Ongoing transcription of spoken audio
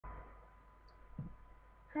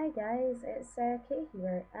Hi guys, it's Kate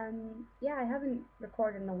here. Yeah, I haven't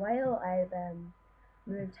recorded in a while. I've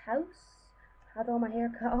moved house, had all my hair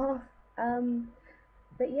cut off. Um,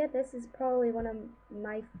 but yeah, this is probably one of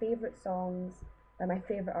my favorite songs by my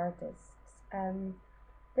favorite artists. Um,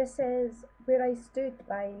 this is "Where I Stood"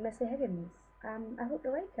 by Missy Higgins. I hope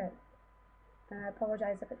you like it. And I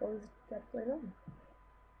apologize if it goes dreadfully wrong.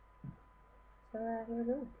 So here we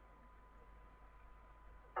go.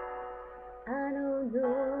 I don't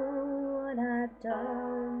know what I've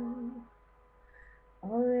done,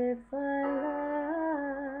 or if I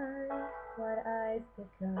like what I've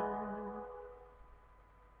become.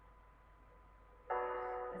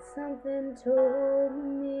 But something told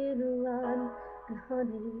me to run, and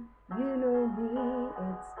honey, you know me,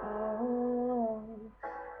 it's all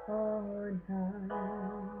or none.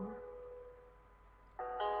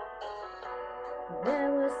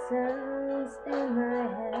 There were sounds in my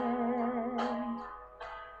head,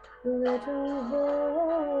 little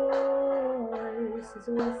voices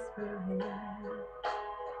whispering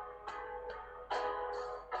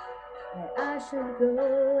that I should go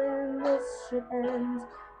and this should end.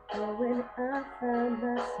 But when I found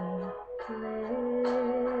myself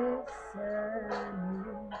listening,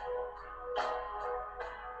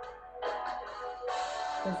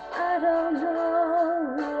 'cause I don't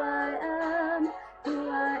know who I am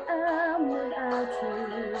without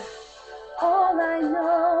you. All I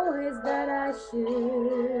know is that I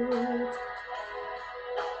should.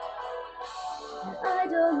 And I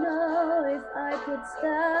don't know if I could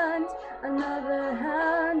stand another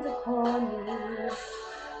hand upon you.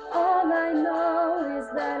 All I know is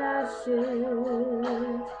that I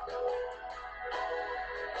should.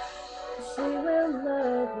 She will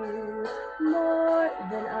love you more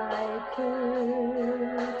than I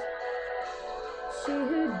could. She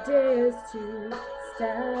who dares to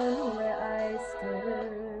stand where I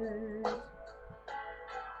stood.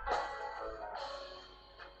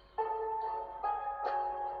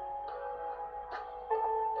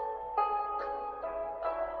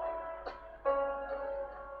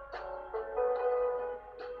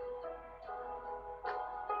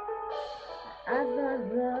 I thought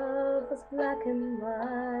love was black and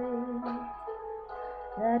white,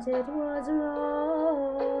 that it was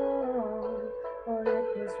wrong or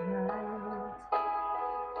it was right.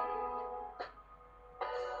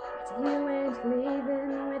 But you ain't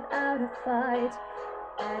leaving without a fight,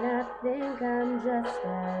 and I think I'm just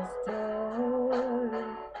as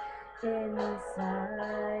torn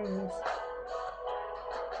inside.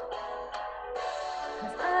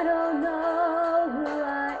 'Cause I don't know who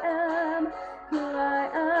I am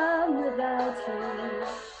without you.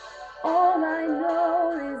 All I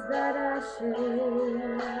know is that I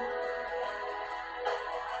should.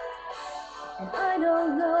 And I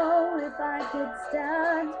don't know if I could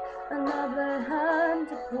stand another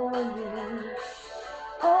hand upon you.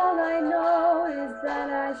 All I know is that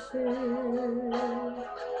I should.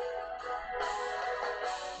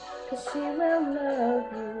 'Cause she will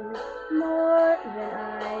love you more than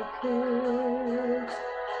I could.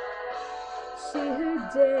 She who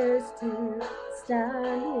dares to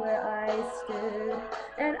stand where I stood.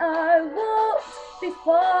 And I won't be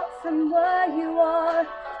far from where you are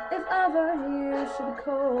if ever you should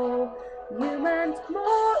call. You meant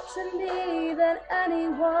more to me than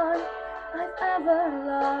anyone I've ever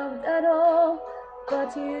loved at all.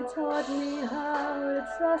 But you taught me how to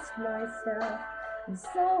trust myself, and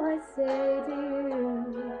so I say to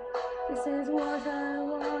you, this is what I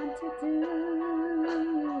want to do.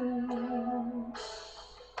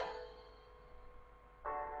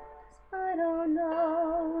 'Cause I don't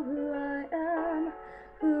know who I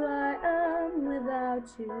am without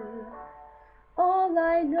you. All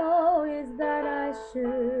I know is that I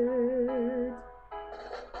should.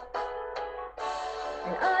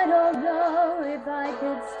 And I don't know if I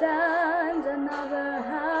could stand another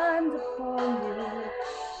hand upon you.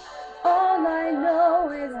 All I know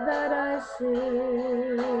is that I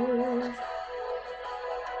should.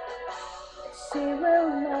 She will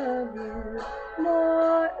love you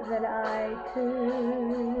more than I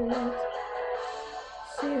could.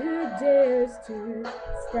 She who dares to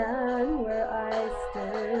stand where I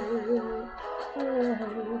stood.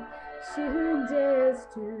 Oh, she who dares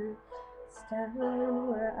to stand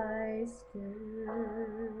where I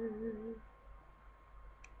stood.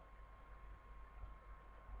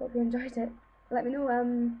 Hope you enjoyed it. Let me know,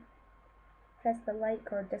 press the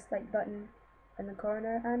like or dislike button in the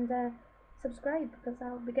corner, and subscribe, because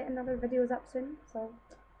I'll be getting other videos up soon. So